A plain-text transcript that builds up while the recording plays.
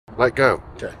Let go.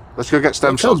 Okay. Let's go get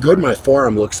stem Look how cells. good my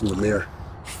forearm looks in the mirror.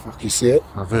 Fuck, you see it?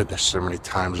 I've heard this so many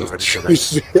times already You today.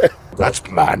 see it? That's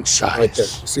man Right there.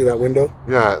 size. See that window?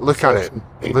 Yeah, look at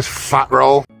it. This fat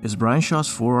roll. Is Brian Shaw's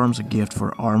forearms a gift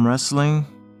for arm wrestling?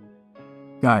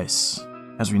 Guys,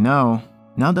 as we know,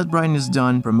 now that Brian is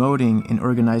done promoting and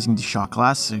organizing the Shaw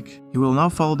Classic, he will now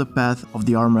follow the path of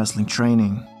the arm wrestling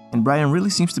training. And Brian really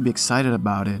seems to be excited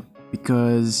about it,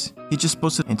 because he just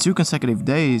posted in 2 consecutive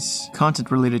days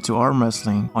content related to arm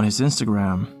wrestling on his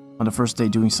Instagram. On the first day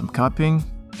doing some cupping,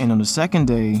 and on the second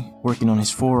day working on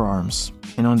his forearms.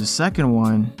 And on the second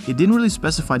one, he didn't really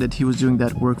specify that he was doing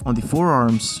that work on the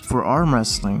forearms for arm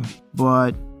wrestling.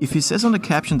 But if he says on the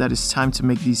caption that it's time to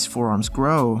make these forearms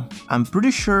grow, I'm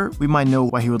pretty sure we might know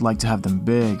why he would like to have them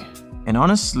big. And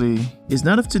honestly, it's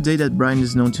not of today that Brian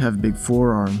is known to have big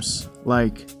forearms.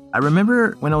 Like, I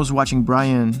remember when I was watching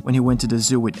Brian when he went to the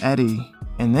zoo with Eddie,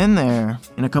 and then there,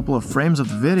 in a couple of frames of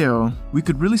the video, we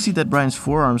could really see that Brian's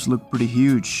forearms look pretty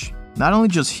huge. Not only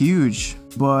just huge,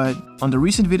 but on the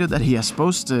recent video that he has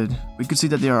posted, we could see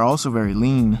that they are also very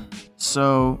lean.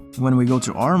 So, when we go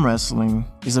to arm wrestling,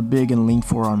 is a big and lean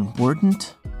forearm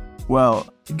important? Well,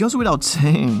 it goes without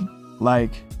saying.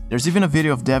 Like, there's even a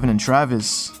video of Devon and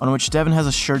Travis, on which Devon has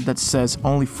a shirt that says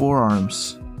only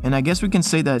forearms. And I guess we can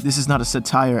say that this is not a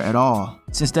satire at all,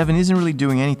 since Devon isn't really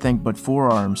doing anything but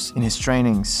forearms in his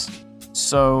trainings.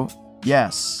 So,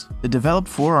 yes, the developed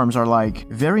forearms are like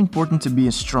very important to be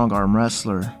a strong arm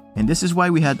wrestler. And this is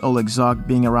why we had Oleg Zog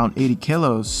being around 80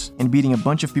 kilos and beating a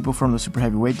bunch of people from the super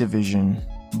heavyweight division.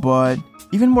 But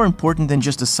even more important than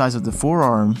just the size of the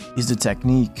forearm is the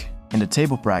technique and the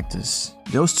table practice.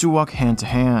 Those two walk hand to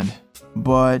hand.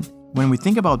 But when we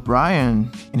think about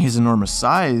Brian and his enormous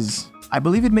size, I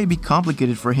believe it may be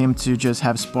complicated for him to just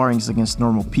have sparrings against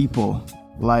normal people.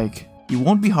 Like, it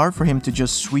won't be hard for him to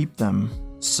just sweep them.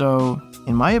 So,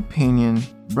 in my opinion,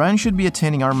 Brian should be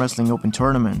attending arm wrestling open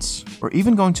tournaments, or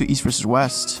even going to East vs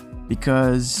West,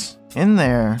 because in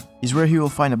there is where he will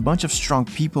find a bunch of strong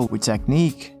people with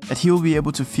technique that he will be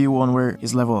able to feel on where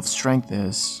his level of strength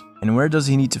is, and where does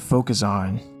he need to focus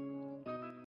on.